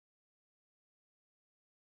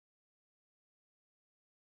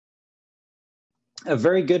A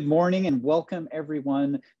very good morning and welcome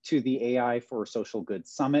everyone to the AI for Social Good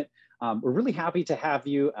Summit. We're really happy to have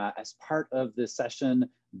you as part of this session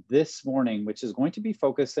this morning, which is going to be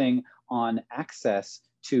focusing on access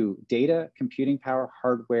to data, computing power,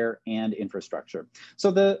 hardware, and infrastructure.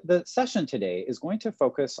 So the session today is going to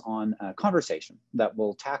focus on a conversation that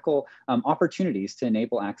will tackle opportunities to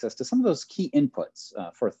enable access to some of those key inputs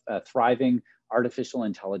for a thriving artificial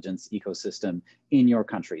intelligence ecosystem in your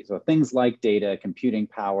country. So things like data, computing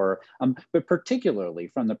power, but particularly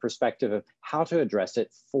from the perspective of how to address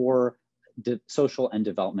it for social and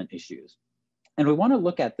development issues. And we want to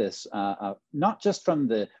look at this not just from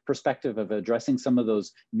the perspective of addressing some of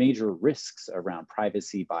those major risks around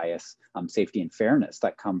privacy, bias, safety, and fairness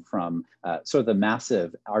that come from sort of the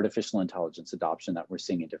massive artificial intelligence adoption that we're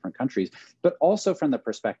seeing in different countries, but also from the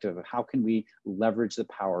perspective of how can we leverage the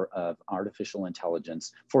power of artificial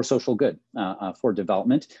intelligence for social good, for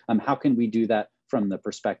development. How can we do that from the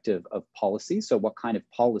perspective of policy? So what kind of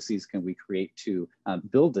policies can we create to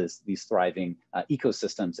build these thriving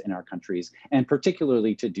ecosystems in our countries, and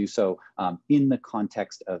particularly to do so in the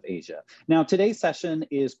context of Asia. Now, today's session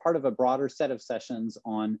is part of a broader set of sessions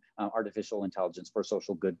on artificial intelligence for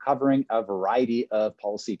social good, covering a variety of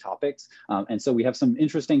policy topics. And so we have some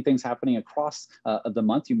interesting things happening across the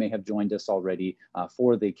month. You may have joined us already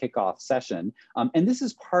for the kickoff session. And this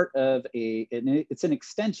is part of it's an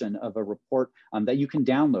extension of a report that you can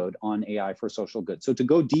download on AI for Social Good. So to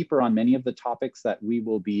go deeper on many of the topics that we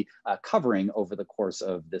will be covering over the course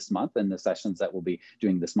of this month and the sessions that we'll be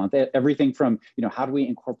doing this month, everything from how do we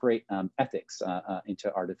incorporate ethics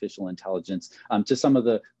into artificial intelligence, to some of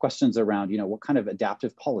the questions around what kind of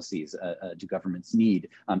adaptive policies do governments need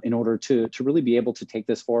in order to really be able to take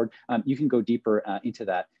this forward. You can go deeper into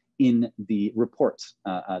that in the reports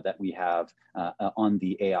that we have on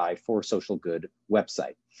the AI for Social Good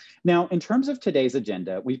website. Now, in terms of today's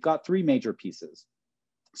agenda, we've got three major pieces.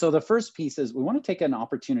 So the first piece is we want to take an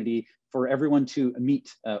opportunity for everyone to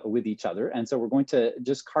meet with each other. And so we're going to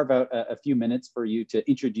just carve out a few minutes for you to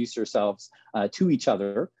introduce yourselves to each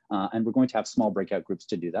other. And we're going to have small breakout groups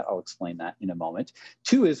to do that. I'll explain that in a moment.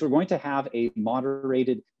 Two is we're going to have a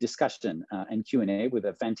moderated discussion and Q&A with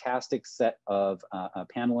a fantastic set of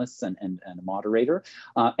panelists and a moderator.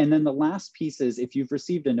 And then the last piece is if you've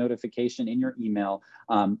received a notification in your email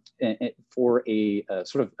for a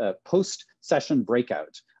sort of a post-session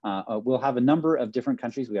breakout, we'll have a number of different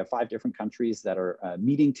countries. We have 5 different countries that are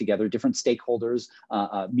meeting together, different stakeholders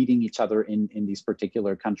meeting each other in these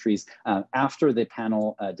particular countries after the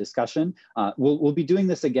panel discussion. We'll be doing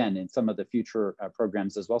this again in some of the future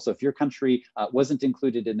programs as well. So if your country wasn't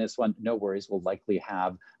included in this one, no worries. We'll likely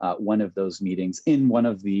have one of those meetings in one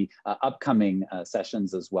of the upcoming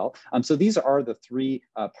sessions as well. So these are the 3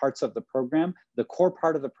 parts of the program. The core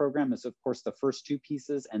part of the program is, of course, the first 2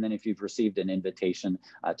 pieces. And then if you've received an invitation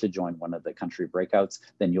to join one of the country breakouts,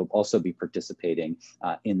 then you'll also be participating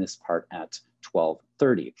in this part at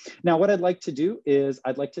 12:30. Now, what I'd like to do is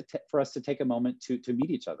I'd like for us to take a moment to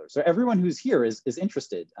meet each other. So everyone who's here is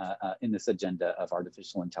interested in this agenda of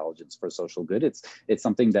artificial intelligence for social good. It's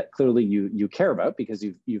something that clearly you care about because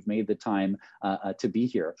you've made the time to be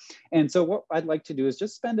here. And so what I'd like to do is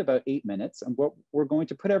just spend about 8 minutes, and what we're going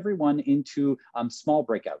to put everyone into small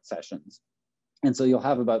breakout sessions. And so you'll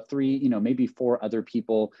have about 3, maybe 4 other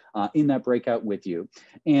people in that breakout with you.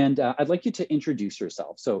 And I'd like you to introduce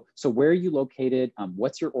yourself. So where are you located?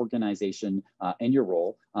 What's your organization and your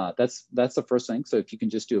role? That's the first thing. So if you can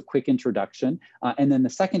just do a quick introduction. And then the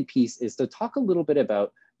second piece is to talk a little bit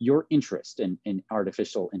about your interest in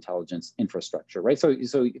artificial intelligence infrastructure, right? So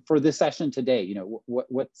for this session today,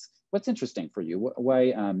 what's interesting for you?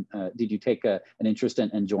 Why did you take an interest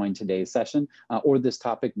and join today's session or this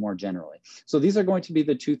topic more generally? So these are going to be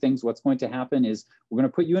the 2 things. What's going to happen is we're going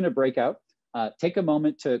to put you in a breakout. Take a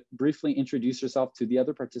moment to briefly introduce yourself to the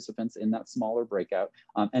other participants in that smaller breakout,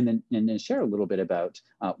 and then share a little bit about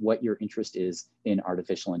what your interest is in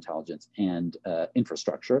artificial intelligence and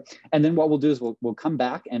infrastructure. And then what we'll do is we'll come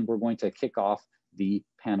back and we're going to kick off the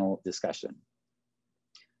panel discussion.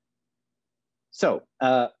 So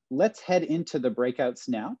let's head into the breakouts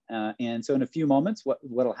now. And so in a few moments,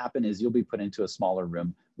 what'll happen is you'll be put into a smaller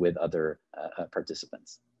room with other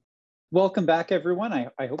participants. Welcome back, everyone.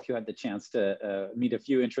 I hope you had the chance to meet a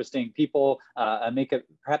few interesting people,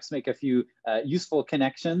 perhaps make a few useful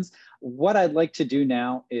connections. what I'd like to do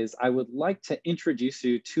now is I would like to introduce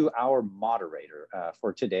you to our moderator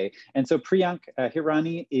for today. And so Priyank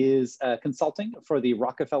Hirani is consulting for the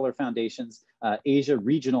Rockefeller Foundation's Asia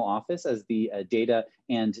Regional Office as the Data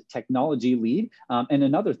and Technology Lead. And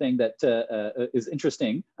another thing that is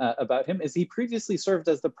interesting about him is he previously served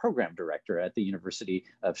as the Program Director at the University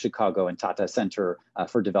of Chicago and Tata Center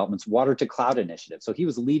for Development's Water to Cloud initiative. So he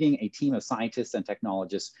was leading a team of scientists and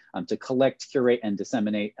technologists to collect, curate, and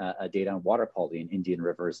disseminate data on water quality in Indian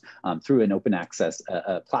rivers through an open access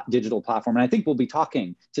digital platform. And I think we'll be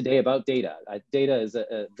talking today about data. Data is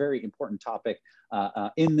a very important topic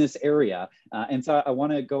in this area. And so I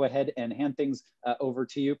want to go ahead and hand things over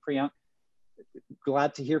to you, Priyank.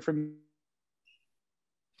 Glad to hear from you.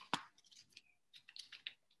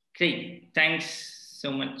 Great. Thanks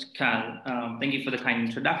so much, Carl. Thank you for the kind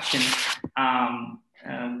introduction.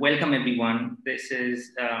 Welcome, everyone.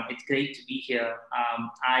 It's great to be here.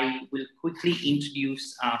 I will quickly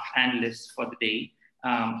introduce our panelists for the day,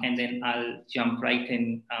 and then I'll jump right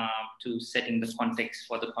in to setting the context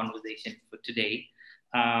for the conversation for today.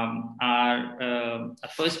 Our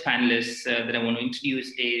first panelist that I want to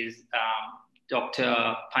introduce is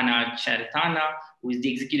Dr. Panarj Chairatana, who is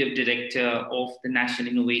the Executive Director of the National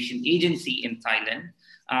Innovation Agency in Thailand.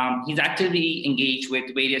 He's actively engaged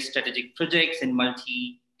with various strategic projects in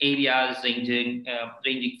multi-areas ranging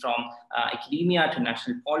from academia to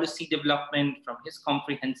national policy development, from his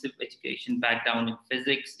comprehensive education background in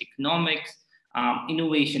physics, economics,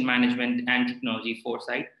 innovation management, and technology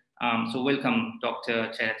foresight. So welcome,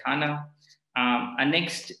 Dr. Chairatana. Our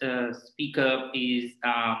next speaker is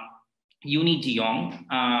Uni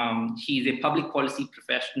Jeong. She's a public policy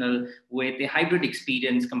professional with a hybrid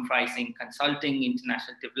experience comprising consulting,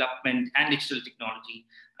 international development, and digital technology,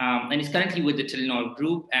 and is currently with the Telenor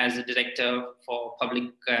Group as a Director for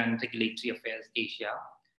Public and Regulatory Affairs Asia.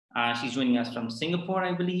 She's joining us from Singapore,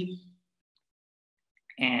 I believe.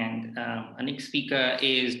 And our next speaker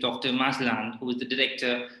is Dr. Mazlan, who is the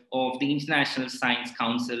Director of the International Science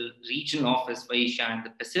Council Regional Office for Asia and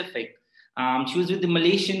the Pacific. She was with the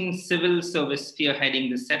Malaysian Civil Service spearheading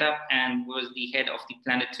the setup and was the head of the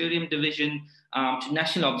Planetarium Division to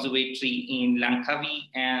National Observatory in Langkawi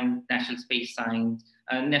and National Space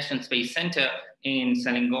Center in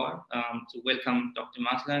Selangor. So welcome, Dr.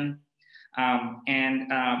 Mazlan.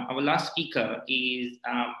 And our last speaker is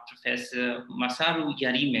Professor Masaru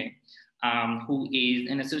Yarime, who is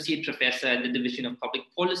an associate professor at the Division of Public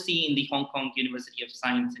Policy in the Hong Kong University of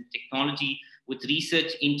Science and Technology, with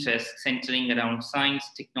research interests centering around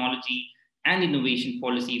science, technology, and innovation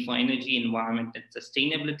policy for energy, environment, and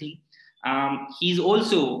sustainability. He's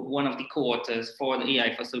also one of the co-authors for the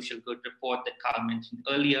AI for Social Good report that Carl mentioned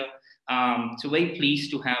earlier. So very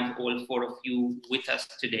pleased to have all four of you with us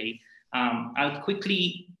today. I'll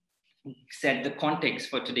quickly set the context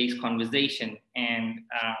for today's conversation and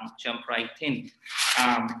jump right in.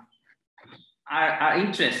 Our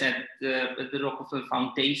interests at the Rockefeller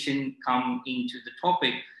Foundation come into the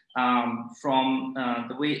topic from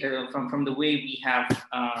the way we have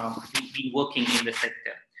been working in the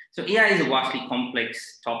sector. So AI is a vastly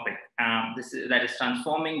complex topic that is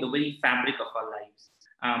transforming the very fabric of our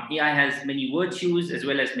lives. AI has many virtues as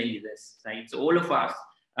well as many risks, right? So all of us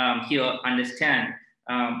here understand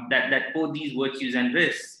that both these virtues and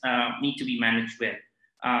risks need to be managed well.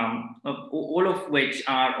 All of which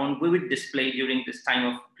are on vivid display during this time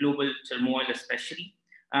of global turmoil, especially.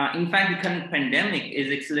 In fact, the current pandemic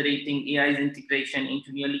is accelerating AI's integration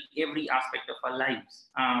into nearly every aspect of our lives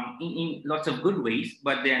in lots of good ways,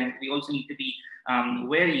 but then we also need to be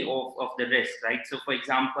wary of the risk, right? So for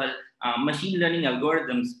example, machine learning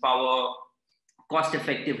algorithms power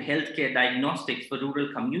cost-effective healthcare diagnostics for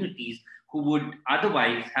rural communities who would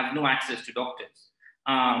otherwise have no access to doctors.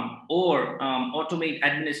 Or automate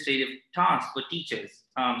administrative tasks for teachers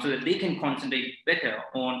so that they can concentrate better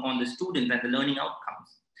on the students and the learning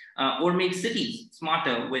outcomes. Or make cities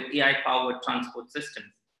smarter with AI-powered transport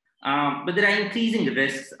systems. But there are increasing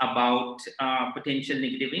risks about potential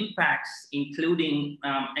negative impacts, including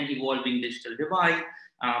an evolving digital divide,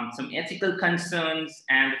 some ethical concerns,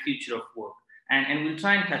 and the future of work. And we'll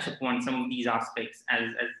try and touch upon some of these aspects as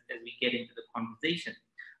we get into the conversation.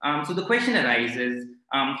 So the question arises,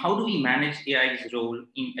 how do we manage AI's role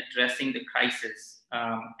in addressing the crisis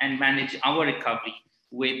and manage our recovery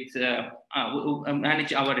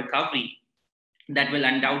that will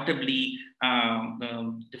undoubtedly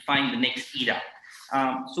define the next era?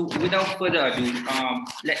 So without further ado,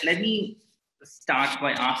 let me start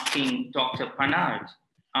by asking Dr. Panarj,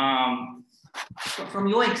 from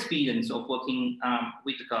your experience of working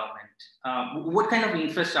with the government, what kind of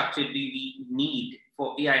infrastructure do we need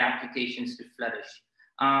for AI applications to flourish.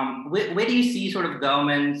 Where do you see sort of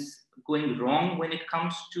governments going wrong when it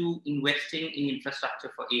comes to investing in infrastructure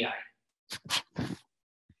for AI?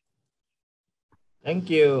 Thank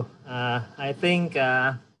you. I think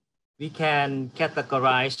we can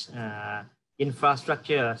categorize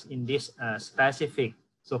infrastructure in this specific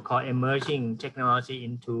so-called emerging technology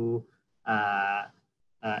into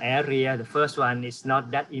area. The first one is not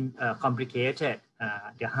that complicated.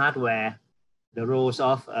 The hardware, the roles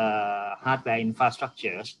of hardware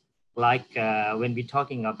infrastructures, like when we're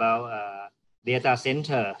talking about data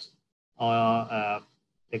centers or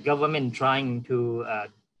the government trying to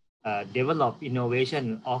develop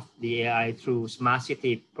innovation of the AI through smart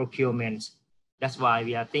city procurements. That's why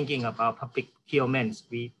we are thinking about public procurements.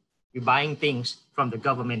 We're buying things from the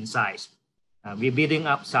government side. We're building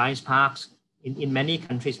up science parks. In many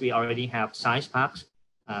countries, we already have science parks.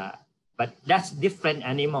 But that's different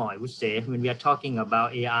anymore, I would say, when we are talking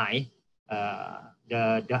about AI.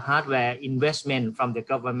 The hardware investment from the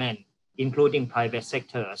government, including private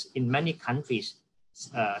sectors, in many countries,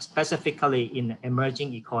 specifically in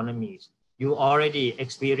emerging economies, you already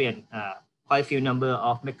experience quite a few number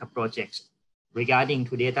of mega projects regarding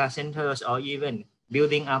to data centers or even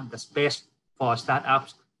building up the space for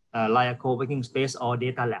startups like a co-working space or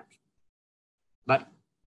data lab. But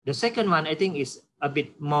the second one, I think, is a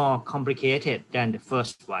bit more complicated than the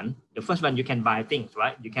first one. The first one, you can buy things,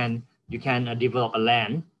 right? You can develop a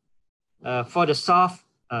land. For the soft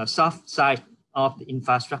side of the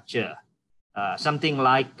infrastructure, something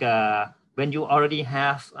like when you already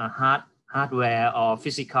have hardware or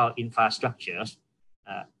physical infrastructures,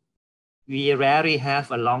 we rarely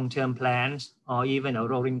have a long-term plans or even a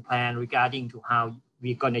rolling plan regarding to how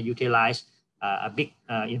we're going to utilize a big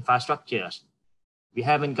infrastructures. We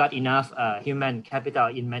haven't got enough human capital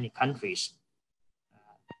in many countries.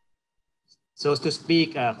 So to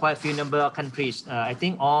speak, quite a few number of countries, I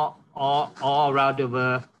think all around the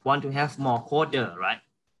world want to have more coder, right?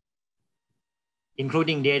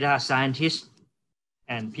 Including data scientists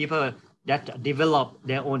and people that develop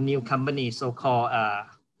their own new companies, so-called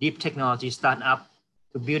deep technology startup,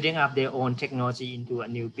 to building up their own technology into a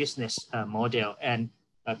new business model and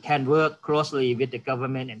can work closely with the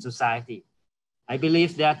government and society. I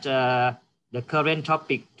believe that the current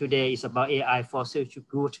topic today is about AI for social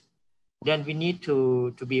good. Then we need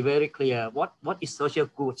to be very clear what is social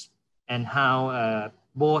goods and how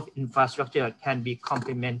both infrastructure can be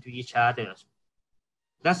complement to each other.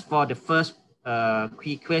 That's for the first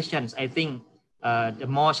key questions. I think the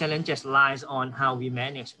more challenges lies on how we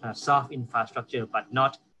manage soft infrastructure, but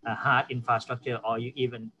not hard infrastructure or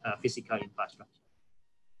even physical infrastructure.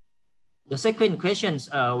 The second questions,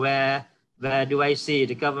 where do I see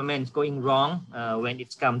the government going wrong when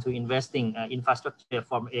it's come to investing infrastructure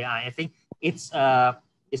from AI? I think it's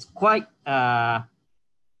quite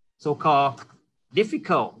so-called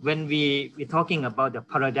difficult when we're talking about the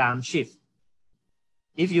paradigm shift.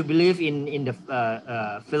 If you believe in the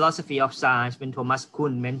philosophy of science, when Thomas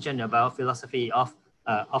Kuhn mentioned about philosophy of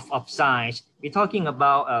science, we're talking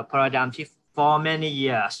about a paradigm shift for many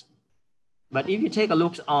years. But if you take a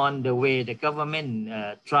look on the way the government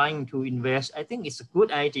trying to invest, I think it's a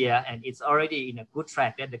good idea and it's already in a good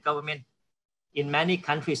track that the government in many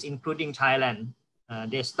countries, including Thailand,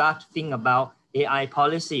 they start to think about AI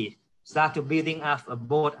policy, start to building up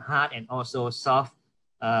both hard and also soft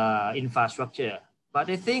infrastructure. But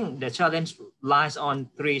I think the challenge lies on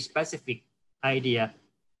three specific ideas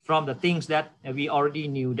from the things that we already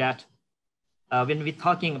knew, that when we're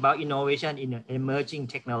talking about innovation in emerging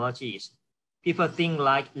technologies, people think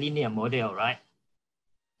like linear model, right?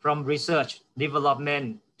 From research,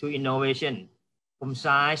 development to innovation, from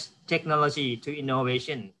science, technology to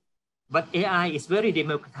innovation. But AI is very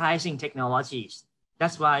democratizing technologies.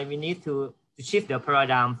 That's why we need to shift the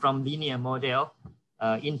paradigm from linear model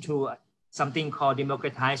into something called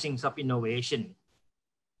democratizing of innovation.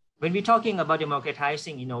 When we're talking about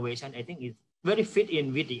democratizing innovation, I think it's very fit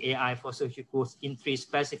in with the AI for social goods in three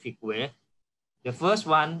specific ways. The first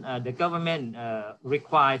one, the government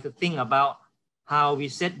required to think about how we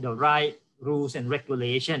set the right rules and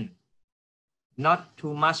regulation, not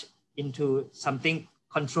too much into something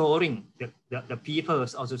controlling the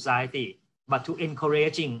peoples or society, but to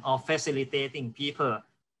encouraging or facilitating people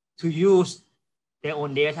to use their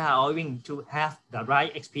own data or even to have the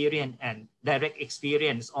right experience and direct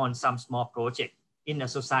experience on some small project in a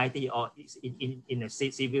society or in a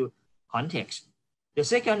civil context. The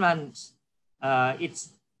second one,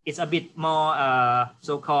 it's a bit more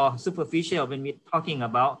so-called superficial when we're talking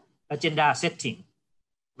about agenda setting.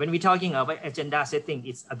 When we're talking about agenda setting,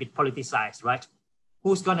 it's a bit politicized, right?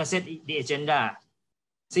 Who's gonna set the agenda?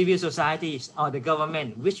 civil societies or the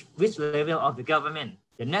government, which level of the government,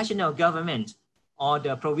 the national government or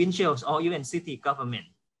the provincials or even city government.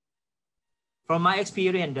 From my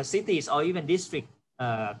experience, the cities or even district,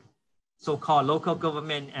 so-called local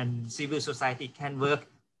government and civil society can work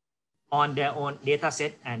on their own data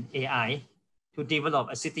set and AI to develop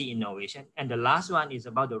a city innovation. And the last one is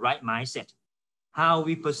about the right mindset, how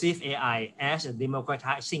we perceive AI as a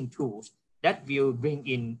democratizing tool that will bring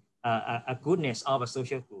in a goodness of a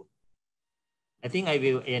social good. I think I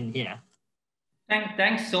will end here.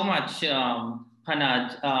 Thanks so much,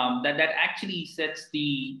 Panaj. That actually sets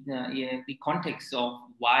the context of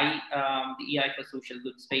why the AI for social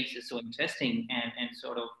good space is so interesting, and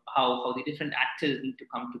sort of how the different actors need to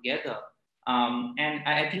come together. And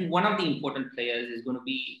I think one of the important players is going to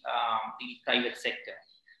be the private sector.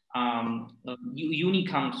 Uni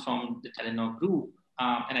comes from the Telenor Group,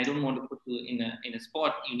 and I don't want to put you in a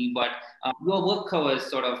spot, Uni, but your work covers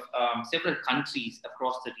sort of several countries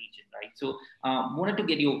across the region, right? So wanted to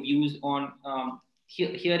get your views on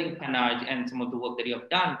hearing Panaj and some of the work that you have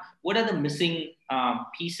done. What are the missing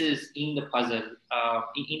pieces in the puzzle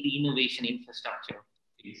in the innovation infrastructure,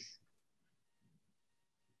 please?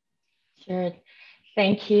 Sure.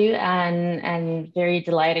 Thank you, and very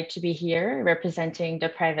delighted to be here representing the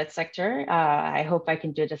private sector. I hope I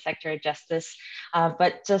can do the sector justice.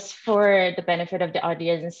 But just for the benefit of the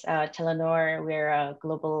audience, Telenor, we're a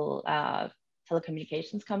global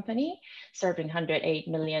telecommunications company serving 108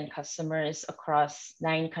 million customers across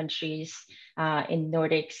 9 countries in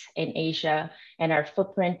Nordics, in Asia, and our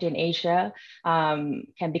footprint in Asia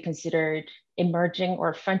can be considered emerging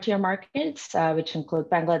or frontier markets, which include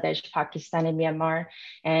Bangladesh, Pakistan, and Myanmar,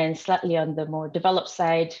 and slightly on the more developed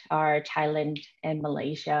side are Thailand and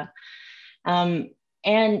Malaysia.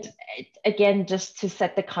 And again, just to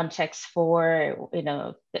set the context for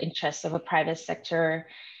the interests of a private sector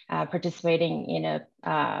participating in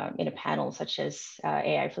a panel such as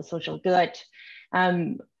AI for social good,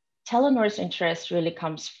 Telenor's interest really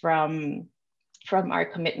comes from our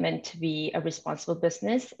commitment to be a responsible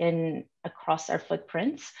business across our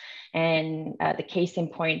footprints. And the case in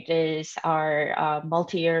point is our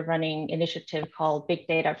multi-year running initiative called Big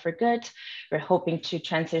Data for Good. We're hoping to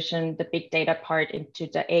transition the big data part into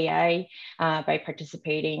the AI by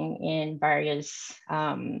participating in various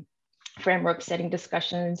framework setting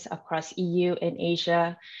discussions across EU and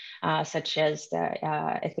Asia, such as the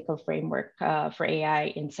ethical framework for AI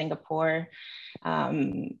in Singapore,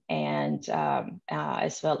 and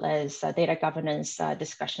as well as data governance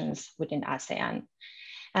discussions within ASEAN.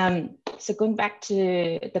 So going back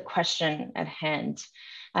to the question at hand,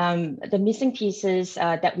 the missing pieces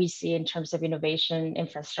that we see in terms of innovation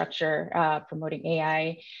infrastructure promoting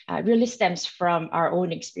AI really stems from our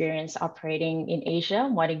own experience operating in Asia,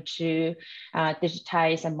 wanting to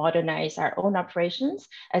digitize and modernize our own operations,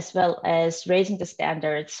 as well as raising the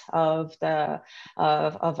standards of our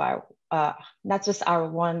not just our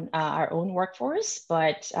own workforce,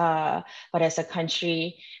 but as a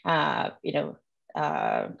country,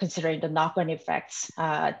 considering the knock-on effects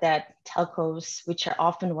that telcos, which are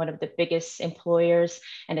often one of the biggest employers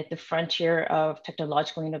and at the frontier of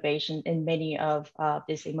technological innovation in many of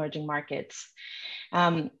these emerging markets.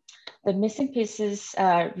 The missing pieces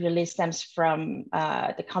really stems from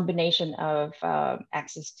the combination of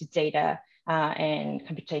access to data and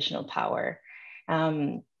computational power.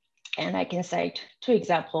 And I can cite 2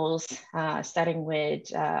 examples, starting with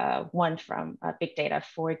one from Big Data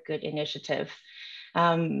for Good initiative.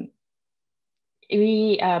 Some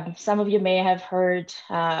of you may have heard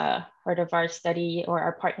of our study or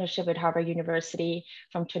our partnership with Harvard University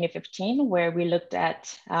from 2015, where we looked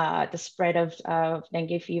at the spread of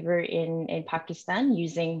dengue fever in Pakistan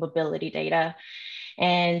using mobility data.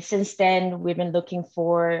 And since then, we've been looking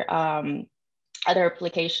for other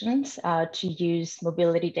applications to use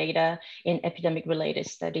mobility data in epidemic-related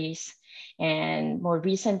studies. And more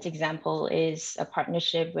recent example is a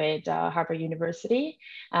partnership with Harvard University,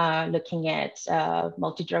 looking at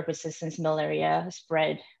multi-drug resistance malaria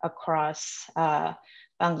spread across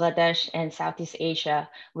Bangladesh and Southeast Asia,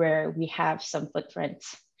 where we have some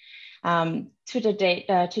footprints. To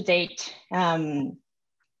date,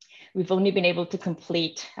 we've only been able to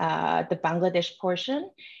complete the Bangladesh portion,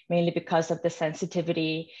 mainly because of the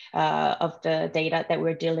sensitivity of the data that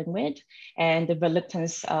we're dealing with and the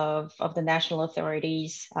reluctance of the national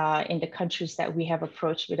authorities in the countries that we have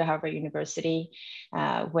approached with Harvard University,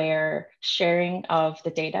 where sharing of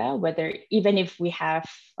the data, even if we have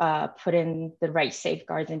put in the right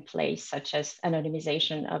safeguards in place, such as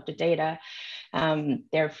anonymization of the data,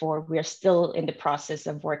 therefore, we are still in the process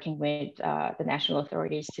of working with the national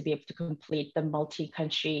authorities to be able to complete the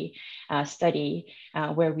multi-country study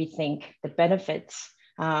where we think the benefits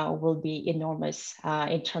will be enormous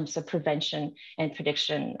in terms of prevention and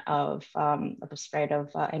prediction of the spread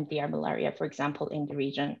of MDR malaria, for example, in the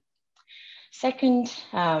region. Second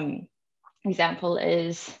example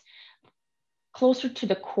is closer to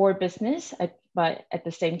the core business, but at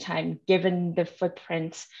the same time, given the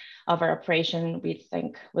footprint of our operation, we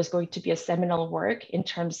think was going to be a seminal work in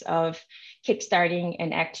terms of kickstarting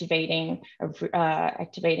and activating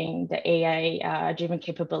the AI-driven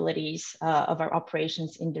capabilities of our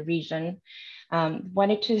operations in the region.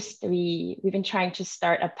 We've been trying to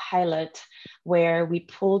start a pilot where we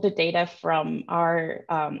pull the data from our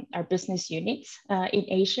business units in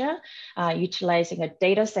Asia, utilizing a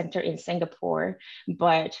data center in Singapore,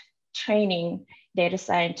 but training data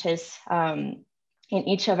scientists in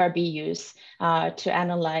each of our BUs to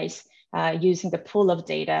analyze using the pool of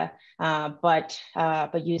data, but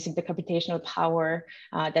using the computational power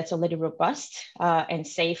that's already robust and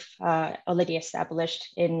safe, already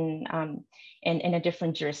established in a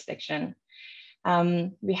different jurisdiction.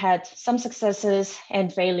 We had some successes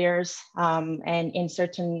and failures, and in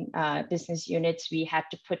certain business units, we had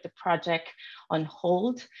to put the project on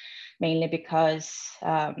hold, mainly because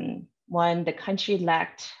one, the country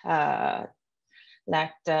lacked the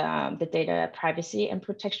data privacy and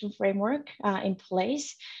protection framework in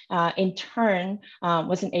place. In turn,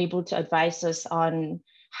 wasn't able to advise us on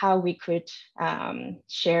how we could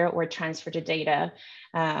share or transfer the data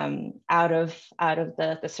out of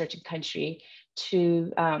the certain country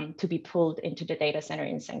to be pulled into the data center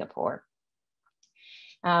in Singapore,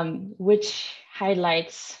 which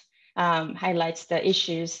highlights the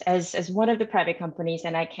issues as one of the private companies,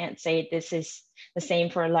 and I can't say this is the same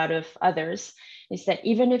for a lot of others, is that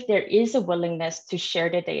even if there is a willingness to share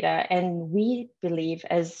the data, and we believe,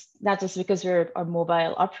 as not just because we're a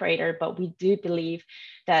mobile operator, but we do believe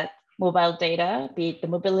that mobile data, be it the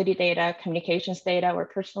mobility data, communications data, or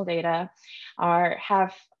personal data,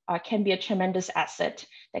 can be a tremendous asset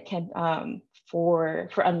that can for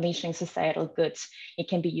unleashing societal goods. It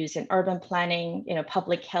can be used in urban planning,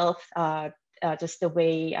 public health, just the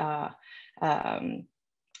way,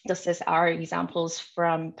 just as our examples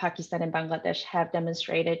from Pakistan and Bangladesh have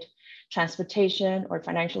demonstrated, transportation or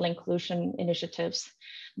financial inclusion initiatives.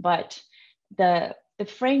 But the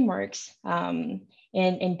frameworks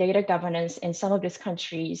in data governance in some of these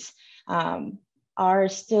countries are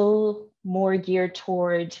still more geared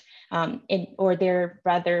toward, or they're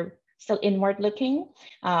rather still inward looking.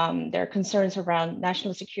 There are concerns around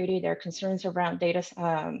national security, there are concerns around data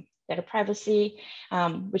privacy,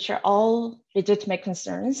 which are all legitimate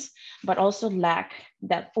concerns, but also lack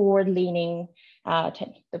that forward-leaning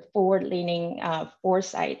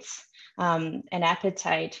foresights and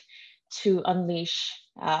appetite to unleash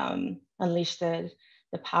the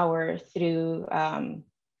power through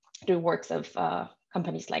works of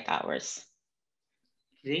companies like ours.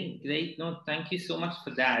 Great. No, thank you so much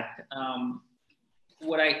for that.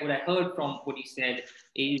 What I heard from what you said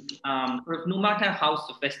is no matter how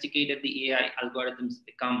sophisticated the AI algorithms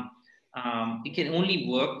become, it can only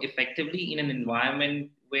work effectively in an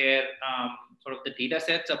environment where sort of the data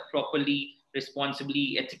sets are properly,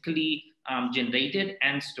 responsibly, ethically generated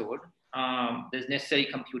and stored. There's necessary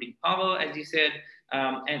computing power, as you said,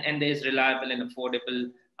 and there's reliable and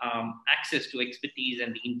affordable access to expertise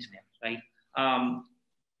and the internet, right?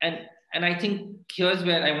 And I think here's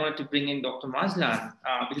where I wanted to bring in Dr. Mazlan,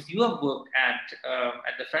 because you have worked at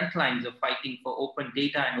the front lines of fighting for open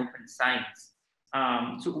data and open science.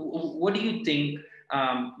 So what do you think,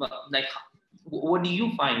 what do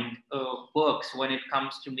you find works when it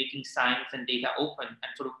comes to making science and data open,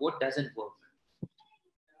 and sort of what doesn't work?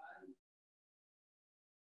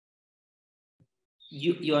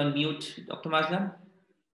 You're on mute, Dr. Mazlan.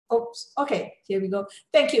 Oops, okay, here we go.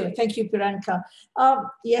 Thank you, Priyanka.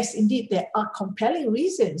 Yes, indeed, there are compelling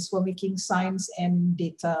reasons for making science and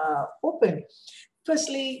data open.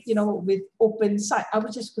 Firstly, with open science, I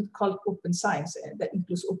would just call it open science, and that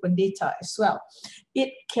includes open data as well.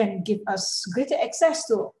 It can give us greater access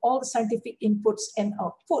to all the scientific inputs and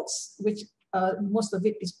outputs, which most of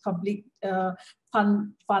it is public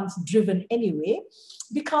funds driven anyway,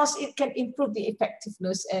 because it can improve the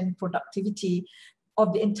effectiveness and productivity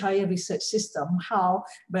of the entire research system. How?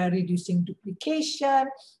 By reducing duplication,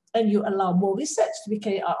 and you allow more research to be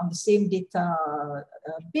carried out on the same data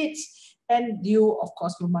bits, and you, of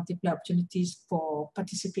course, will multiply opportunities for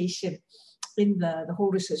participation in the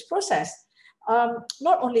whole research process.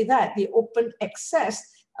 Not only that, the open access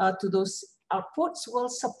to those outputs will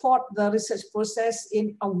support the research process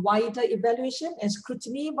in a wider evaluation and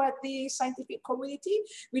scrutiny by the scientific community.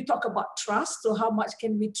 We talk about trust, so how much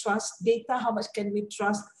can we trust data, how much can we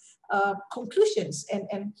trust conclusions,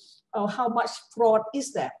 and how much fraud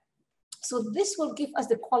is there. So this will give us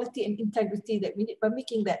the quality and integrity that we need by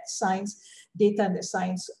making that science data and the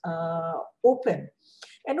science open.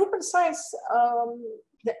 And open science,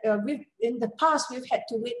 in the past, we've had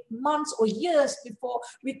to wait months or years before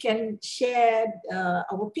we can share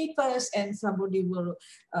our papers and somebody will,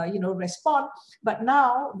 respond. But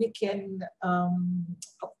now we can,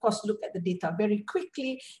 of course, look at the data very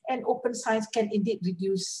quickly, and open science can indeed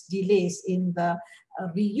reduce delays in the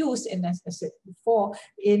reuse, and as I said before,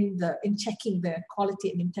 in checking the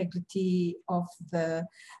quality and integrity of the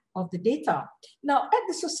data. Now, at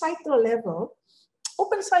the societal level,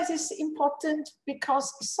 open science is important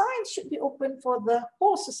because science should be open for the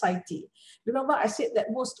whole society. Remember, I said that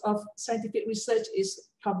most of scientific research is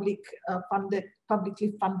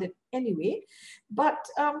publicly funded anyway. But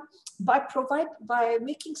by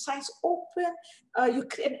making science open, you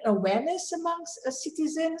create awareness amongst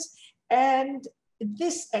citizens, and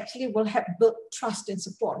this actually will help build trust and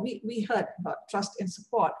support. We heard about trust and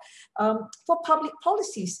support for public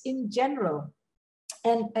policies in general,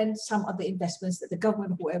 and some other investments that the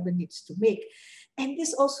government, whoever, needs to make. And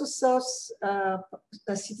this also serves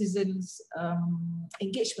citizens'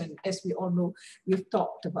 engagement. As we all know, we've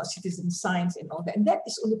talked about citizen science and all that, and that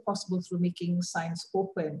is only possible through making science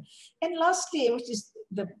open. And lastly, which is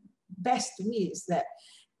the best to me, is that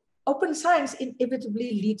open science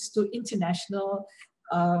inevitably leads to international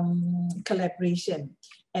collaboration.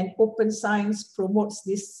 And open science promotes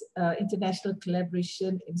this international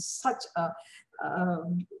collaboration in such a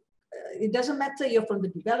it doesn't matter you're from the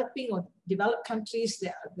developing or developed countries,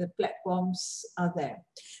 the platforms are there.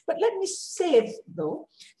 But let me say, though,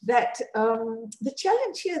 that the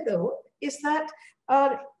challenge here, though, is that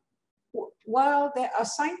while there are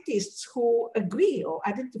scientists who agree or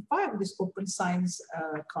identify with this open science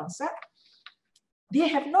concept, they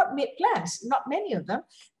have not made plans, not many of them,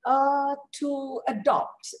 to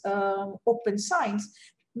adopt open science,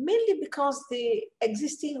 mainly because the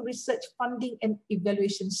existing research funding and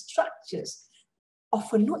evaluation structures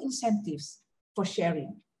offer no incentives for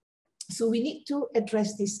sharing. So we need to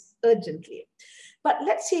address this urgently. But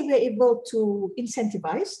let's say we're able to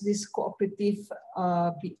incentivize this cooperative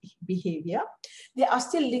behavior. There are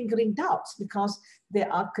still lingering doubts because there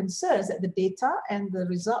are concerns that the data and the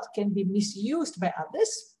results can be misused by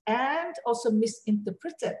others and also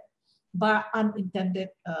misinterpreted by unintended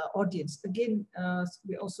audience. Again,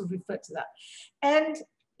 we also refer to that. And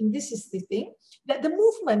this is the thing, that the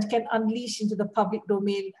movement can unleash into the public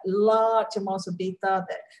domain large amounts of data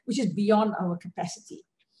which is beyond our capacity.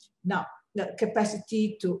 Now, the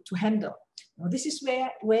capacity to handle. Now, this is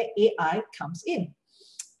where AI comes in.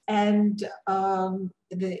 And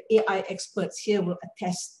the AI experts here will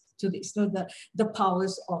attest to this, the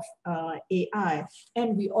powers of AI.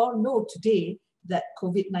 And we all know today that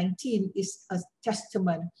COVID-19 is a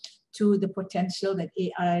testament to the potential that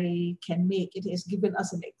AI can make. It has given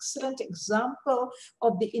us an excellent example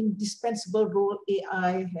of the indispensable role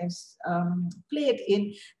AI has played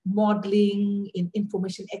in modeling, in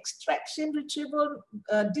information extraction, retrieval,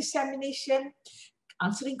 dissemination,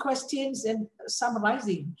 answering questions, and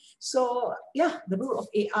summarizing. So yeah, the role of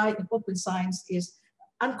AI in open science is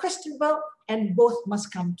unquestionable, and both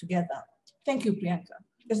must come together. Thank you, Priyanka.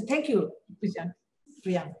 Thank you, Priyanka.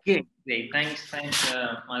 Okay, great. Thanks,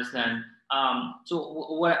 Marslan. So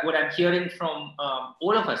what I'm hearing from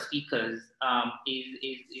all of our speakers is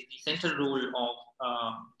the central role of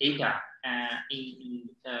data in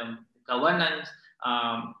governance,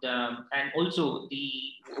 and also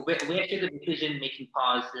where should the decision-making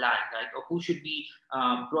powers lie, right? Or who should be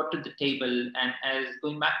brought to the table? And as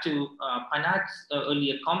going back to Panat's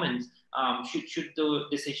earlier comments, should the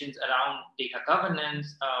decisions around data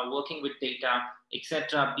governance, working with data,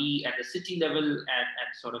 etc., be at the city level,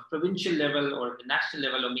 at sort of provincial level, or the national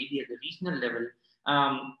level, or maybe at the regional level?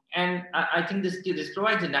 And I think this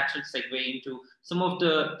provides a natural segue into some of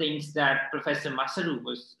the things that Professor Masaru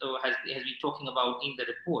has been talking about in the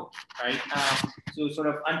report, right? So sort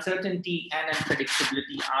of uncertainty and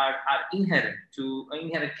unpredictability are inherent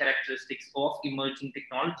characteristics of emerging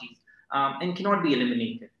technologies and cannot be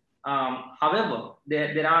eliminated. However,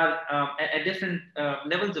 there are at different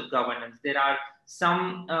levels of governance, there are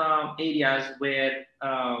some areas where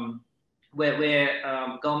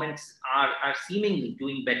governments are seemingly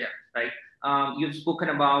doing better, right? You've spoken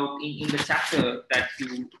about in the chapter that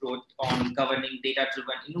you wrote on governing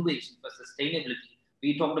data-driven innovation for sustainability.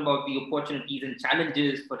 We talked about the opportunities and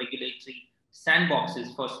challenges for regulatory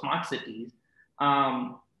sandboxes for smart cities,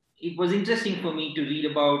 it was interesting for me to read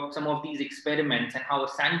about some of these experiments and how a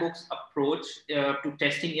sandbox approach to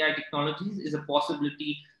testing AI technologies is a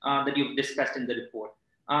possibility that you've discussed in the report.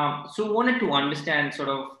 So wanted to understand sort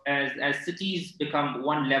of as cities become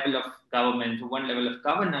one level of government, one level of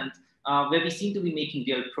governance, where we seem to be making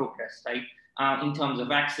real progress, right? In terms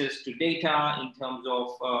of access to data, in terms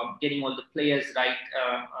of getting all the players right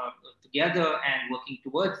together and working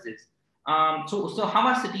towards this. So how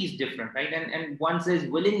are cities different, right? And once there's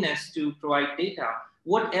willingness to provide data,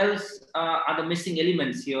 what else are the missing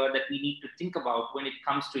elements here that we need to think about when it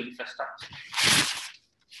comes to infrastructure?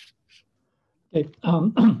 Okay.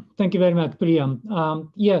 Thank you very much,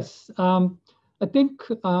 Priyam. Yes, I think,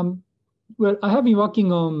 well, I have been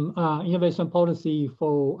working on innovation policy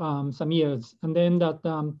for some years, and then that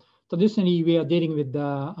traditionally we are dealing with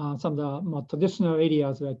some of the more traditional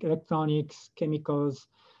areas like electronics, chemicals,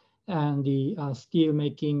 and the steel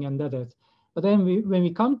making and others. But then when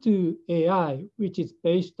we come to AI, which is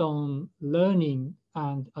based on learning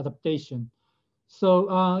and adaptation.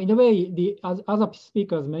 So in a way, as other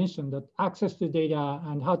speakers mentioned, that access to data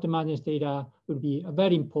and how to manage data will be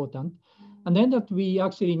very important. And then that we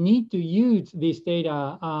actually need to use this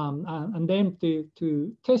data and then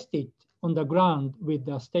to test it on the ground with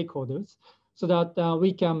the stakeholders so that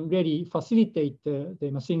we can really facilitate the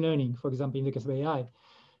machine learning, for example, in the case of AI.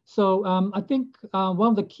 So I think one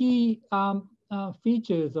of the key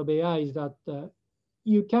features of AI is that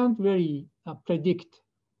you can't really predict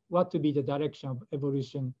what to be the direction of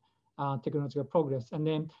evolution, technological progress. And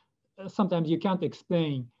then sometimes you can't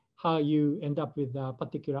explain how you end up with a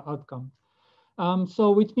particular outcome.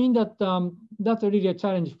 So which means that that's really a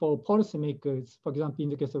challenge for policymakers, for example, in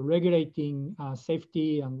the case of regulating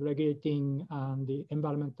safety and regulating the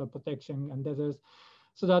environmental protection and others,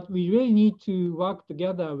 so that we really need to work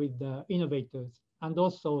together with the innovators and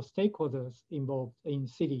also stakeholders involved in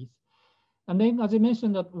cities. And then, as I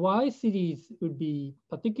mentioned, that why cities would be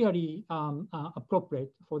particularly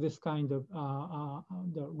appropriate for this kind of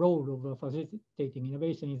the role of facilitating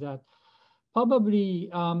innovation is that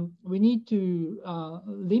probably we need to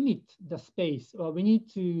limit the space, or we need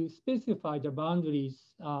to specify the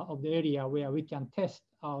boundaries of the area where we can test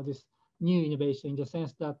this new innovation, in the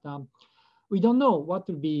sense that we don't know what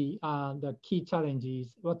will be the key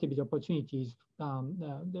challenges, what will be the opportunities from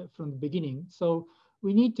the beginning. So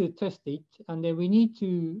we need to test it, and then we need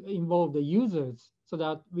to involve the users so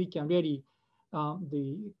that we can really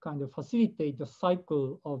the kind of facilitate the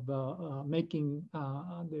cycle of making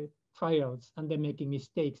the trials and then making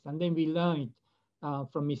mistakes, and then we learn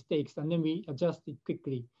from mistakes, and then we adjust it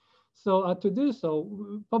quickly. So to do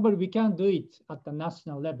so, probably we can't do it at the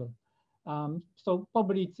national level. So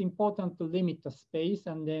probably it's important to limit the space,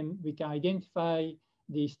 and then we can identify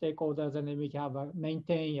the stakeholders, and then we can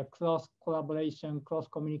maintain a cross collaboration, cross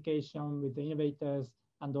communication with the innovators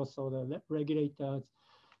and also the regulators.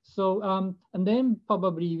 So and then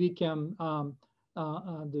probably we can learn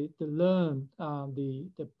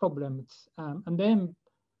the problems, and then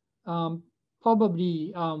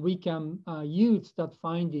probably we can use that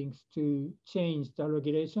findings to change the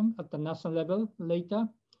regulation at the national level later,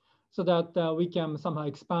 so that we can somehow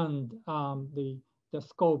expand the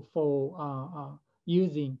scope for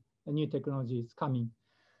using the new technologies coming.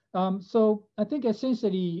 So I think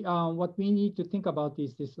essentially what we need to think about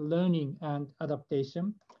is this learning and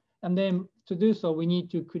adaptation. And then to do so, we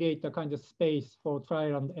need to create a kind of space for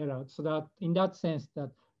trial and error, so that in that sense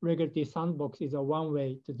that regulatory sandbox is a one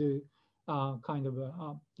way to do kind of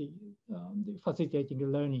the facilitating the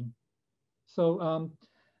learning. So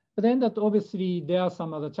but then that obviously there are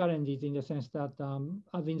some other challenges, in the sense that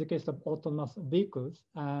as in the case of autonomous vehicles,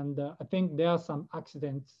 and I think there are some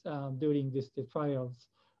accidents during the trials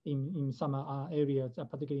in some areas,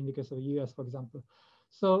 particularly in the case of the US, for example.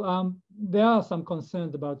 So there are some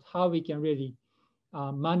concerns about how we can really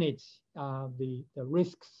manage the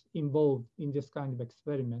risks involved in this kind of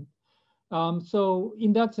experiment. So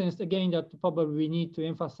in that sense, again, that probably we need to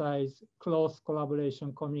emphasize close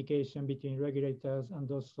collaboration, communication between regulators and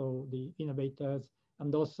also the innovators,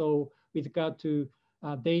 and also with regard to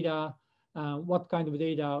data, what kind of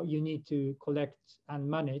data you need to collect and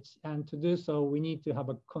manage. And to do so, we need to have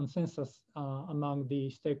a consensus among the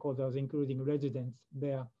stakeholders, including residents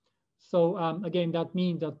there. So again, that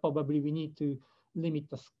means that probably we need to limit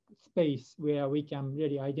the space where we can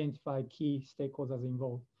really identify key stakeholders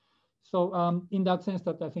involved. So in that sense,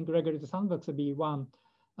 that I think regulatory sandbox would be one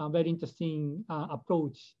very interesting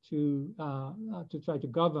approach to try to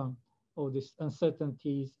govern all these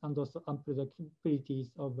uncertainties and also unpredictabilities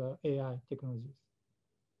of AI technologies.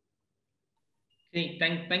 Hey,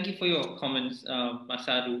 thank you for your comments,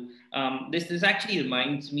 Masaru. This actually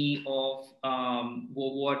reminds me of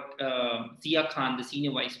what Zia Khan, the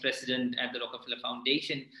Senior Vice President at the Rockefeller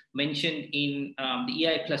Foundation, mentioned in the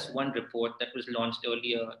AI+1 report that was launched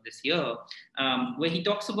earlier this year, where he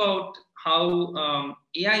talks about how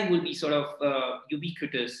AI will be sort of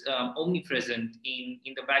ubiquitous, omnipresent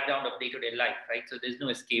in the background of day-to-day life, right? So there's no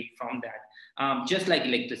escape from that, just like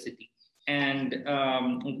electricity. And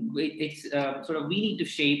it's sort of, we need to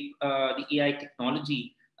shape the AI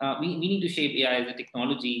technology. We need to shape AI as a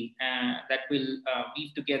technology that will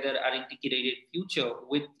weave together our integrated future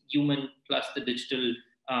with human plus the digital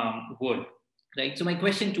world, right? So my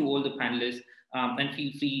question to all the panelists, and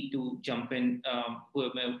feel free to jump in,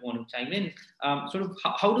 whoever want to chime in, sort of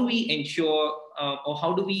how do we ensure or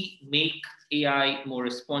how do we make AI more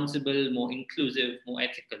responsible, more inclusive, more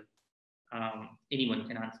ethical? Anyone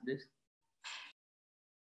can answer this.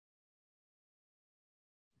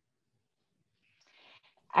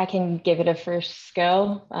 I can give it a first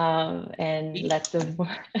go and let the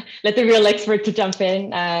real expert to jump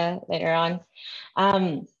in later on.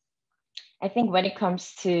 I think when it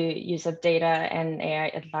comes to use of data and AI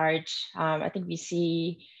at large, I think we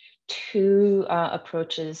see two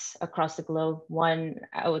approaches across the globe. One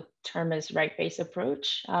I would term as right-based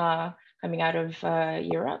approach coming out of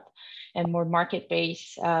Europe, and more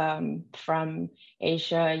market-based from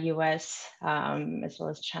Asia, US, as well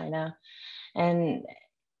as China. And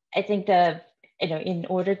I think in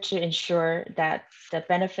order to ensure that the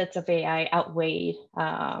benefits of AI outweigh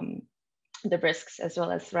the risks as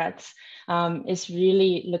well as threats, is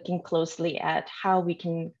really looking closely at how we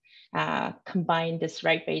can combine this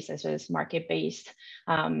right-based as well as market-based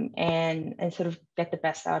and sort of get the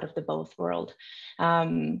best out of the both world.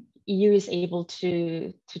 EU is able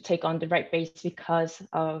to take on the right-based because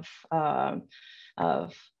of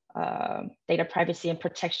data privacy and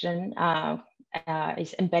protection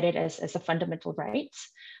is embedded as a fundamental right,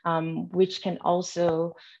 which can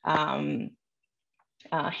also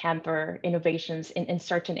hamper innovations in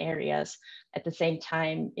certain areas. At the same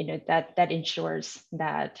time, that ensures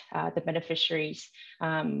that the beneficiaries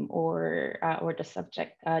or the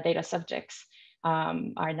data subjects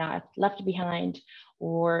are not left behind,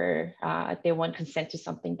 or they won't consent to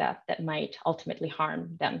something that might ultimately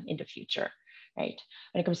harm them in the future. Right.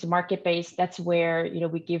 When it comes to market-based, that's where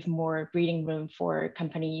we give more breathing room for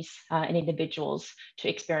companies and individuals to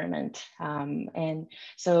experiment. And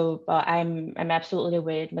so I'm absolutely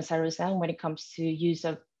with Masaru-san when it comes to use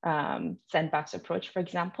of sandbox approach, for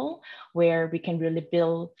example, where we can really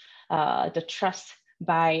build the trust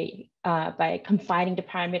by confining the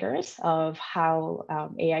parameters of how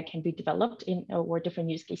AI can be developed or different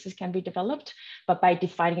use cases can be developed, but by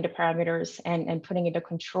defining the parameters and putting into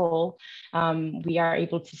control, we are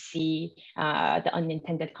able to see the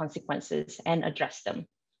unintended consequences and address them.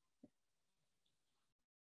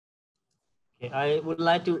 Okay, I would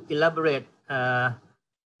like to elaborate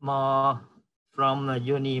more from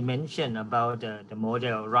Yuni mentioned about the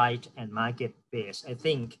model right and market based. I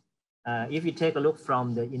think if you take a look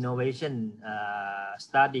from the innovation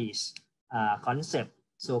studies concept,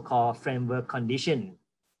 so-called framework condition,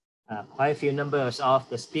 quite a few numbers of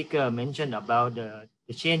the speaker mentioned about the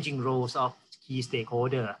changing roles of key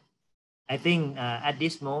stakeholder. I think at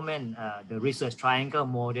this moment, the research triangle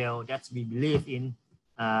model that we believe in,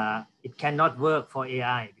 it cannot work for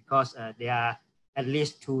AI because there are at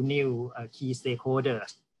least two new key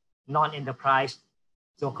stakeholders: non-enterprise,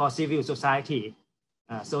 so-called civil society,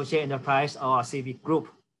 social enterprise or civic group,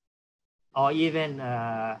 or even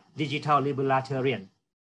digital libertarian.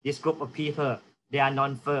 This group of people, they are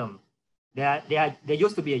non-firm. They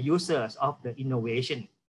used to be users of the innovation,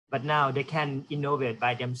 but now they can innovate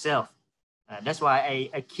by themselves. That's why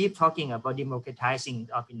I keep talking about democratizing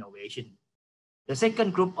of innovation. The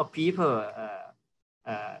second group of people,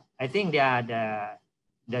 I think they are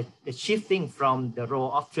the shifting from the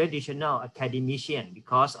role of traditional academician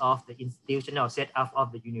because of the institutional setup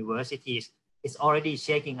of the universities is already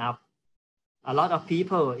shaking up. A lot of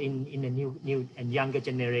people in the new and younger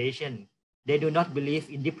generation, they do not believe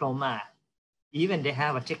in diploma. Even they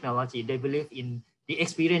have a technology, they believe in the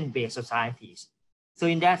experience-based societies. So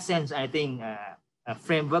in that sense, I think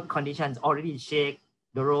framework conditions already shake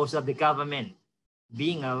the roles of the government,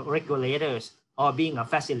 being a regulators or being a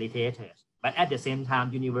facilitators. But at the same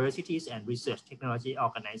time, universities and research technology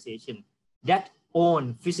organizations that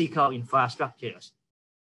own physical infrastructures.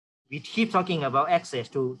 We keep talking about access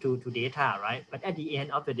to data, right? But at the end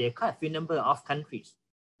of the day, quite a few number of countries,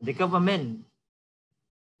 the government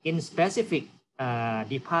in specific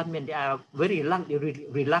department, they are very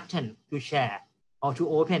reluctant to share or to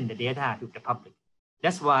open the data to the public.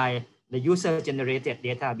 That's why the user-generated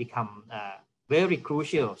data become very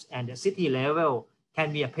crucial, and the city level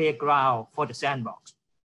can be a playground for the sandbox.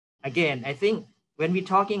 Again, I think when we're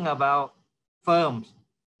talking about firms,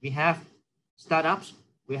 we have startups,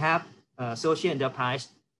 we have social enterprise,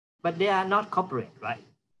 but they are not corporate, right?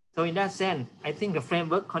 So in that sense, I think the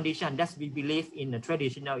framework condition that we believe in the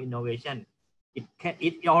traditional innovation,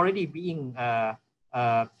 it already being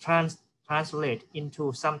translate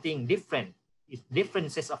into something different. It's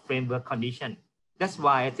different sets of framework condition. That's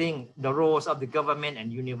why I think the roles of the government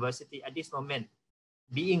and university at this moment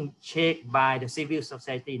being shaped by the civil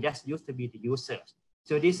society that used to be the users.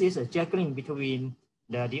 So this is a juggling between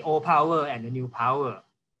the old power and the new power.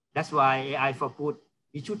 That's why AI for Good,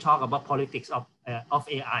 we should talk about politics of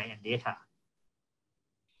AI and data.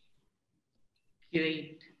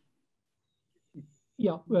 Great.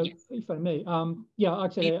 Yeah, well, if I may, yeah,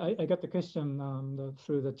 actually, I got the question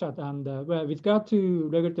through the chat, and well, with regard to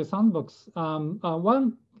regulatory sandbox,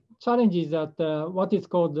 one challenge is that what is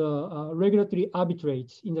called regulatory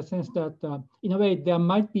arbitrage, in the sense that, in a way, there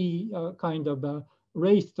might be a kind of a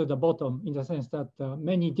race to the bottom, in the sense that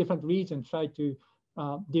many different regions try to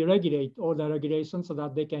deregulate all the regulations so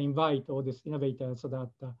that they can invite all these innovators, so that,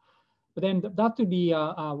 but then that would be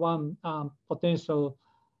one potential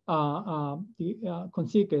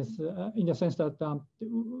consequence, in the sense that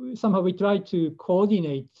somehow we try to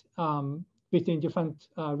coordinate between different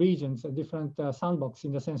regions and different sandbox,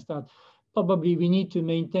 in the sense that probably we need to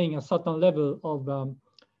maintain a certain level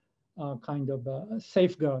of kind of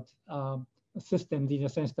safeguard systems, in the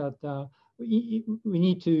sense that we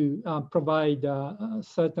need to provide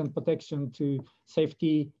certain protection to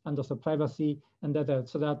safety and also privacy and that,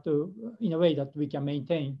 so that in a way that we can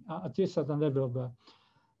maintain at least a certain level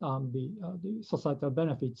of the societal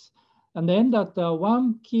benefits. And then that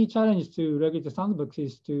one key challenge to regulatory sandbox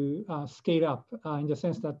is to scale up, in the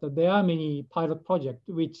sense that there are many pilot projects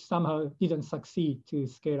which somehow didn't succeed to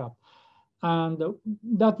scale up. And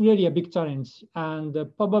that's really a big challenge. And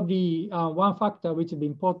probably one factor which is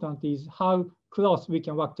important is how close we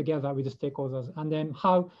can work together with the stakeholders, and then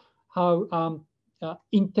how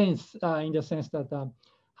intense, in the sense that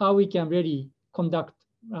how we can really conduct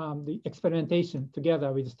the experimentation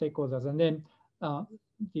together with the stakeholders, and then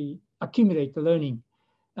accumulate the learning.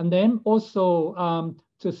 And then also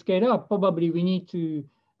to scale up, probably we need to,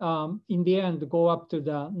 in the end, go up to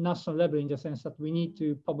the national level, in the sense that we need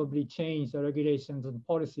to probably change the regulations and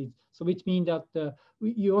policies. So which means that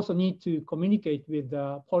you also need to communicate with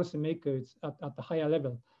the policymakers at the higher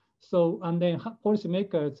level. So, and then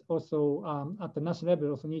policymakers also at the national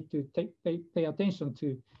level also need to pay attention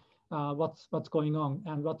to what's going on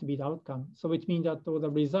and what to be the outcome. So which means that all the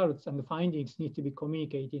results and the findings need to be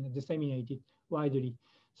communicated and disseminated widely.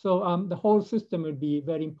 So the whole system will be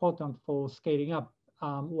very important for scaling up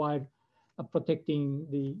while protecting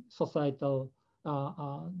the societal,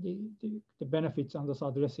 the benefits, and also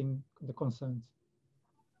addressing the concerns.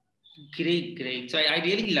 Great, great. So I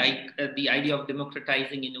really like the idea of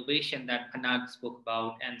democratizing innovation that Panag spoke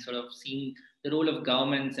about, and sort of seeing the role of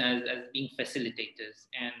governments as being facilitators,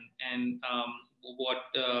 and what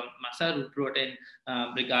Masaru brought in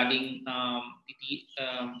regarding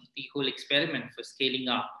the whole experiment for scaling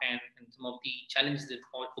up and some of the challenges and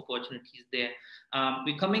opportunities there.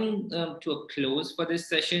 We're coming to a close for this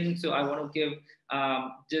session, so I want to give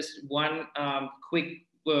just one quick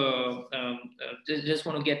just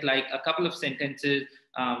want to get like a couple of sentences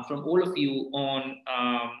from all of you on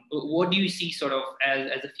what do you see sort of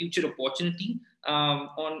as a future opportunity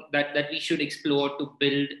on that we should explore to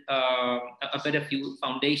build a better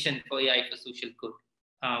foundation for AI for social good.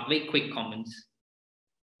 Very quick comments.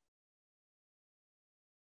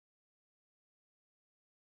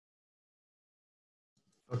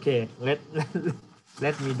 Okay, let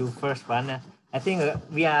me do first one. I think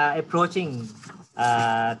we are approaching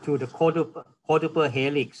to the quadruple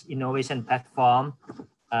helix innovation platform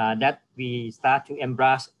that we start to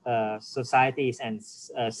embrace societies and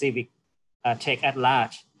civic tech at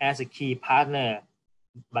large as a key partner,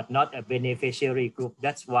 but not a beneficiary group.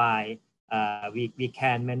 That's why we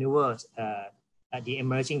can maneuver the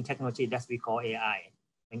emerging technology that we call AI.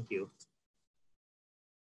 Thank you.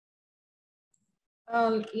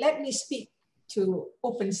 Let me speak to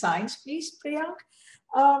open science, please, Priyank.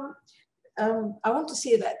 I want to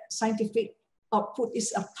say that scientific output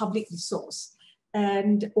is a public resource,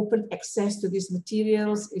 and open access to these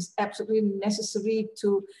materials is absolutely necessary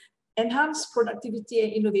to enhance productivity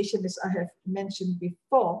and innovation, as I have mentioned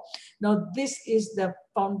before. Now, this is the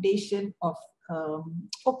foundation of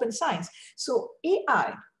open science. So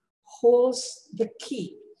AI holds the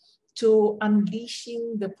key to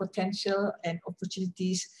unleashing the potential and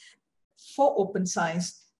opportunities for open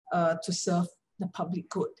science to serve the public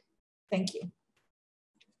good. Thank you.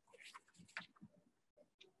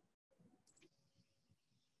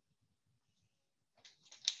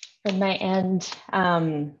 From my end,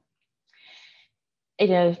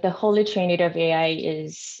 the holy trinity of AI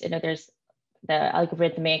is, there's the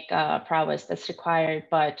algorithmic prowess that's required,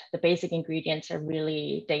 but the basic ingredients are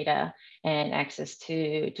really data and access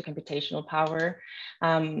to computational power.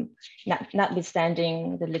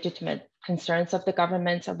 Notwithstanding the legitimate concerns of the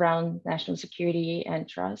government around national security and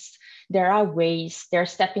trust, there are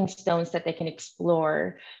stepping stones that they can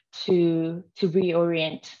explore to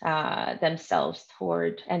reorient themselves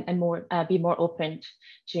toward and be more open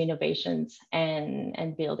to innovations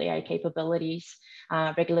and build AI capabilities.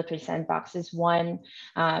 Regulatory sandbox is one.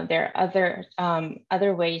 There are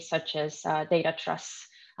other ways such as data trusts,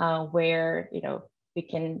 where we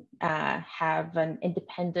can have an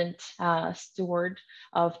independent steward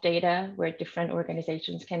of data where different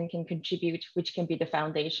organizations can contribute, which can be the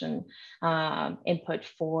foundation input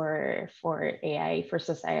for AI for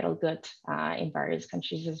societal good in various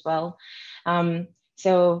countries as well.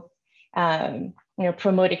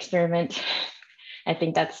 Promote experiment. I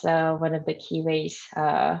think that's one of the key ways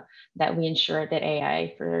that we ensure that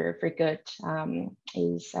AI for good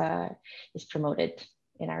is promoted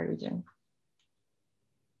in our region.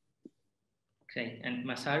 Okay, and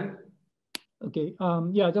Masaru? Okay,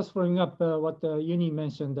 yeah, just following up what Uni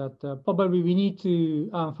mentioned, that probably we need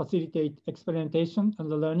to facilitate experimentation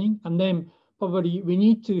and the learning, and then probably we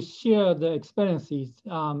need to share the experiences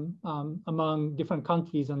among different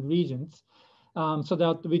countries and regions, so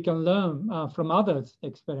that we can learn from others'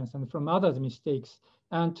 experience and from others' mistakes.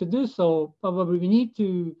 And to do so, probably we need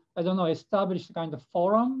to, I don't know, establish a kind of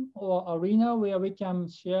forum or arena where we can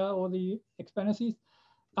share all the experiences.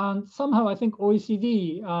 And somehow I think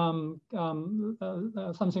OECD,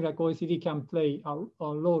 something like OECD can play a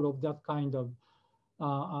role of that kind of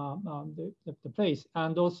the place.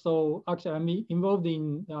 And also, actually, I'm involved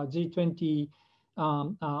in G20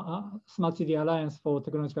 Smart City Alliance for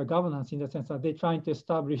Technological Governance, in the sense that they're trying to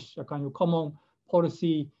establish a kind of common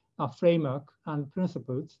policy framework and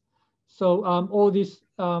principles. So all this,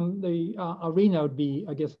 the arena would be,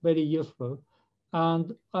 I guess, very useful.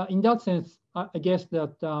 And in that sense, I guess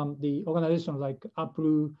that the organizations like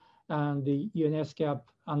Apple and the UNESCAP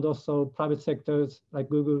and also private sectors like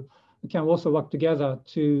Google can also work together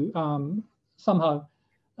to somehow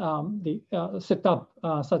set up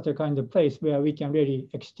such a kind of place where we can really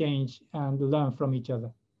exchange and learn from each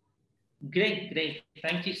other. Great, great.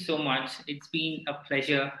 Thank you so much. It's been a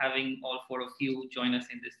pleasure having all four of you join us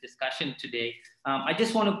in this discussion today. I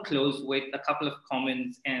just want to close with a couple of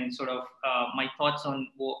comments and sort of my thoughts on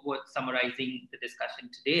what summarizing the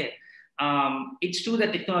discussion today. It's true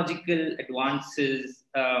that technological advances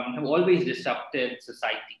have always disrupted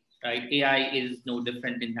society, right? AI is no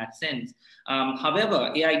different in that sense.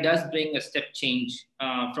 However, AI does bring a step change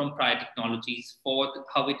from prior technologies for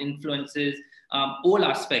how it influences all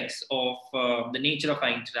aspects of the nature of our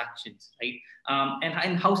interactions, right?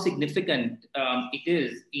 And how significant it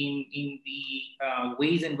is in the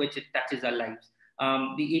ways in which it touches our lives.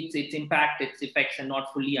 Its impact, its effects are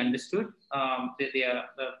not fully understood.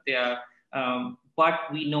 But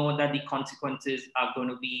we know that the consequences are going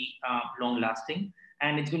to be long-lasting,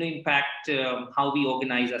 and it's going to impact how we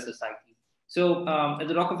organize our society. So at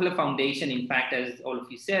the Rockefeller Foundation, in fact, as all of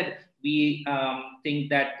you said, we think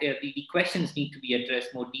that the questions need to be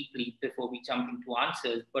addressed more deeply before we jump into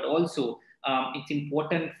answers, but also it's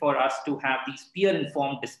important for us to have these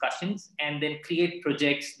peer-informed discussions and then create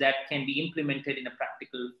projects that can be implemented in a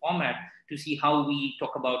practical format to see how we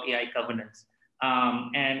talk about AI governance.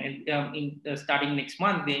 Starting next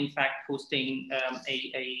month, we're in fact hosting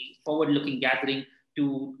a forward-looking gathering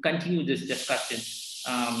to continue this discussion,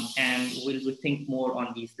 and we'll think more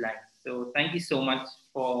on these lines. So thank you so much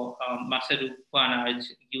for Masaru, Panaj,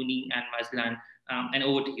 Uni, and Mazlan, and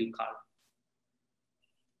over to you, Carl.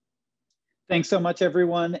 Thanks so much,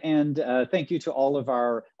 everyone. And thank you to all of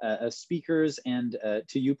our speakers, and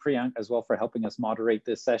to you, Priyank, as well, for helping us moderate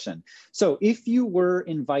this session. So if you were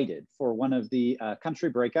invited for one of the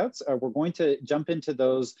country breakouts, we're going to jump into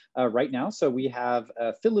those right now. So we have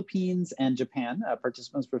Philippines and Japan,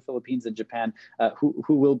 participants for Philippines and Japan,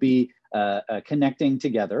 who will be connecting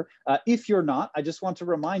together. If you're not, I just want to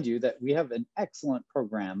remind you that we have an excellent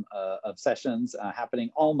program of sessions happening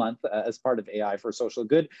all month as part of AI for Social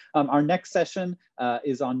Good. Our next session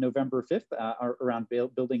is on November 5th around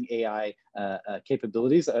building AI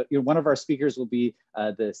capabilities. One of our speakers will be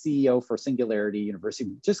the CEO for Singularity University.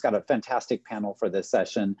 We just got a fantastic panel for this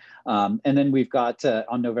session. And then we've got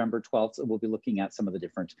on November 12th, we'll be looking at some of the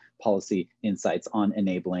different policy insights on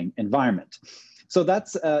enabling environment. So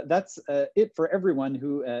that's it for everyone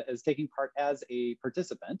who is taking part as a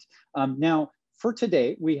participant. Now, for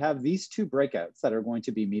today, we have these two breakouts that are going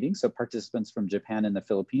to be meeting, so participants from Japan and the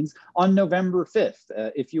Philippines, on November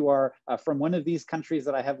 5th. If you are from one of these countries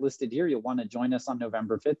that I have listed here, you'll want to join us on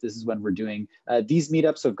November 5th. This is when we're doing these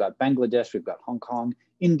meetups. So we've got Bangladesh, we've got Hong Kong,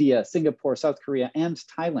 India, Singapore, South Korea, and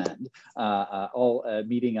Thailand all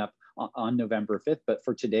meeting up on November 5th. But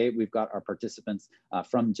for today, we've got our participants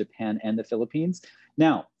from Japan and the Philippines.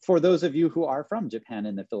 Now, for those of you who are from Japan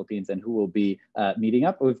and the Philippines and who will be meeting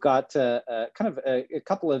up, we've got kind of a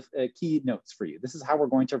couple of key notes for you. This is how we're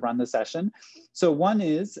going to run the session. So one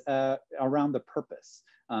is around the purpose.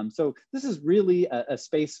 So this is really a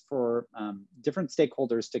space for different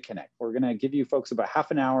stakeholders to connect. We're going to give you folks about half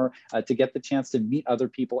an hour to get the chance to meet other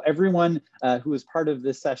people. Everyone who is part of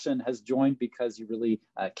this session has joined because you really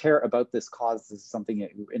care about this cause. This is something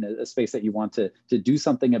in a space that you want to do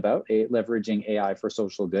something about, leveraging AI for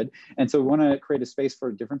social good. And so we want to create a space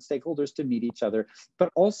for different stakeholders to meet each other, but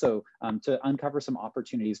also to uncover some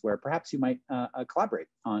opportunities where perhaps you might collaborate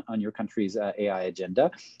on your country's AI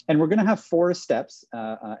agenda. And we're going to have 4 steps.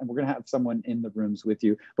 And we're going to have someone in the rooms with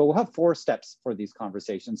you, but we'll have 4 steps for these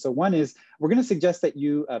conversations. So one is we're going to suggest that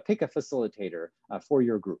you pick a facilitator for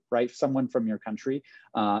your group, right? Someone from your country.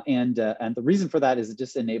 And the reason for that is it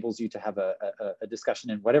just enables you to have a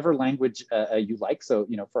discussion in whatever language you like. So,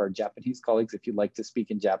 for our Japanese colleagues, if you'd like to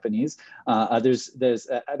speak in Japanese,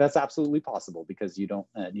 that's absolutely possible because you don't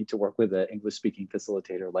need to work with an English-speaking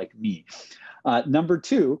facilitator like me. Number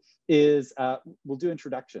 2 is we'll do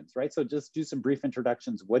introductions, right? So just do some brief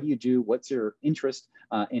introductions. What do you do? What's your interest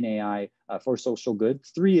in AI for social good?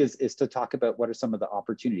 3 is to talk about what are some of the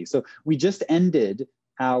opportunities. So we just ended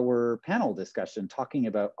our panel discussion talking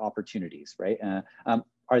about opportunities, right?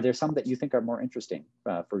 Are there some that you think are more interesting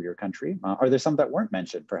for your country? Are there some that weren't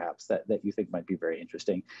mentioned, perhaps, that you think might be very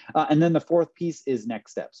interesting? And then the 4th piece is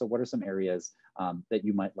next steps. So what are some areas that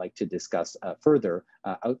you might like to discuss further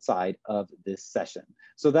outside of this session?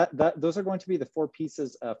 So those are going to be the 4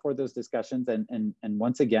 pieces for those discussions. And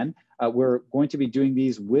once again, we're going to be doing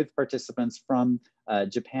these with participants from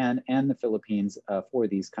Japan and the Philippines for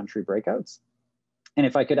these country breakouts. And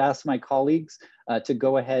if I could ask my colleagues to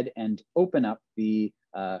go ahead and open up the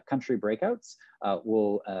country breakouts,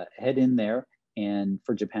 we'll head in there, and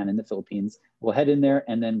for Japan and the Philippines, we'll head in there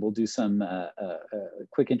and then we'll do some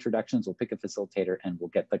quick introductions. We'll pick a facilitator and we'll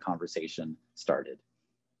get the conversation started.